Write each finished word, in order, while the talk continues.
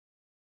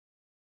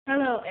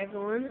Hello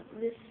everyone,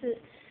 this is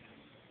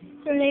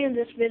for the name of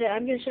this video.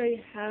 I'm going to show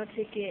you how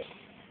to get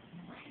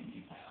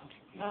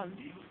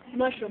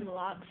mushroom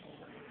blocks.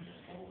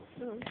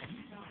 So,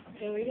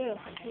 there we go.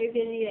 You're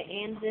going to need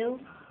an anvil.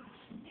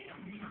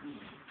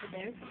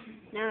 There.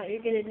 Now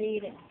you're going to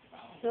need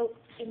soap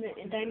and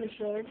a diamond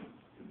sword.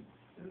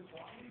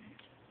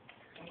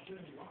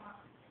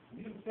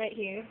 Right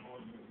here.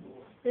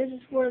 This is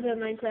for the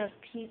Minecraft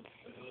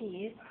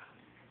PC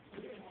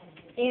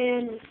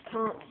and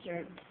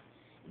concert.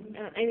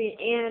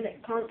 And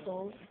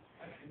consoles.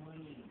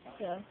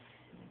 So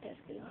that's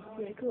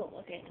really cool.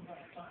 Okay.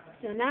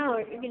 So now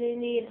you're gonna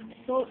need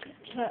Silk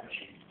Touch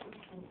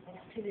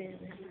to do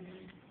this.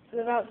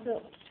 Without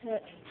Silk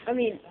Touch,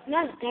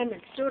 not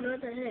diamond sword.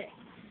 What the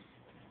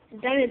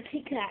heck? Diamond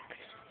pickaxe.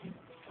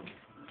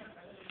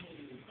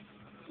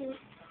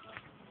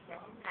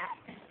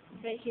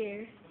 Right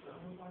here.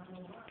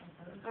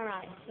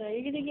 Alright, so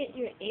you're gonna get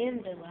your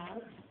anvil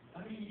out.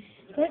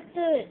 Put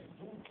the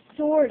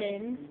sword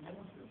in.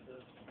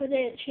 Put the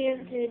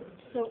enchanted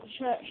Silk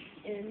Touch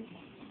in.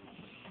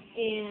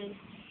 And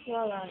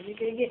voila, you're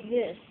gonna get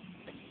this.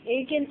 And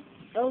you can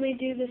only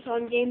do this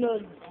on game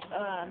mode,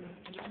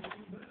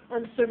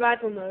 on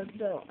survival mode.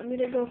 So I'm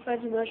gonna go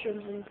find some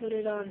mushrooms and put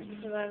it on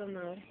survival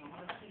mode.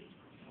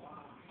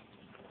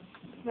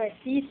 If I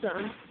see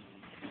some,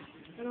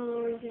 I don't know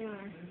where they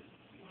are.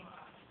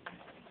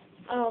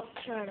 I'll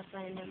try to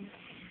find them.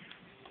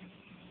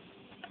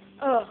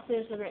 Oh,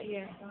 there's one right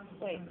here.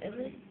 Wait, is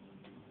it?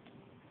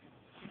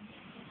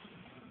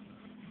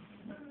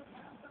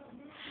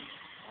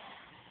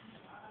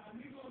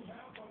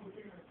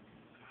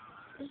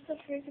 Where's the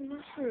freaking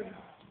mushroom?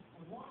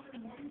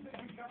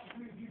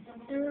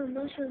 There are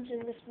mushrooms in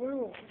this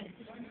world.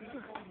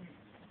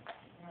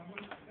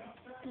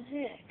 What the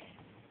heck?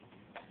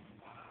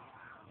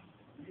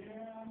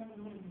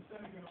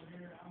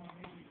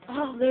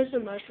 Oh, there's the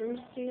mushrooms.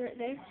 See right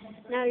there?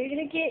 Now you're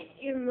gonna get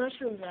your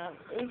mushrooms out.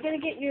 You're gonna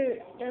get your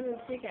diamond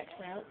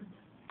pickaxe out.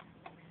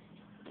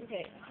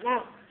 Okay,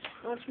 now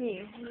watch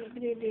me. You're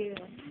gonna do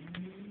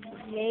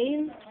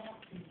game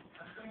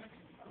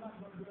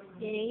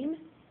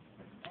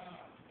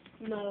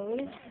mode,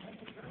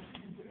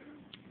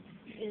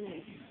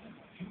 and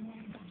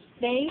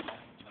space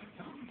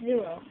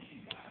 0.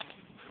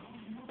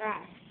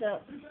 Alright, so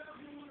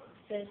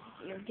says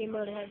your game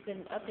mode has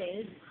been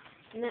updated.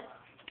 And that,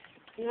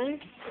 what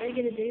you're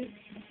gonna do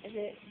is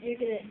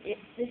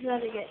this is how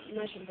to get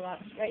mushroom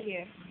blocks right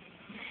here.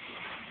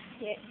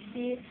 Yeah,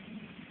 see,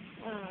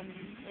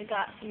 I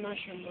got some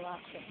mushroom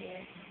blocks right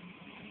here.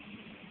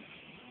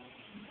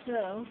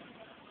 So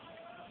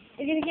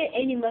you're gonna get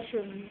any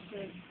mushrooms,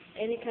 or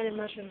any kind of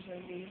mushrooms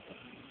would be.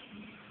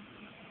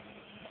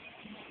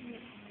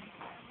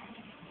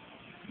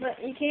 But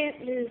you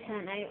can't do this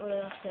at night, or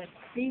else the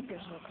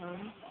creepers will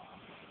come.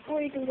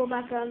 Or you can go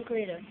back on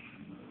creative.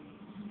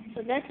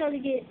 So that's how to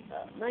get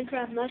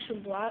Minecraft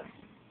mushroom blocks.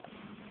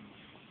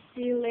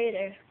 See you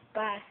later.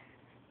 Bye.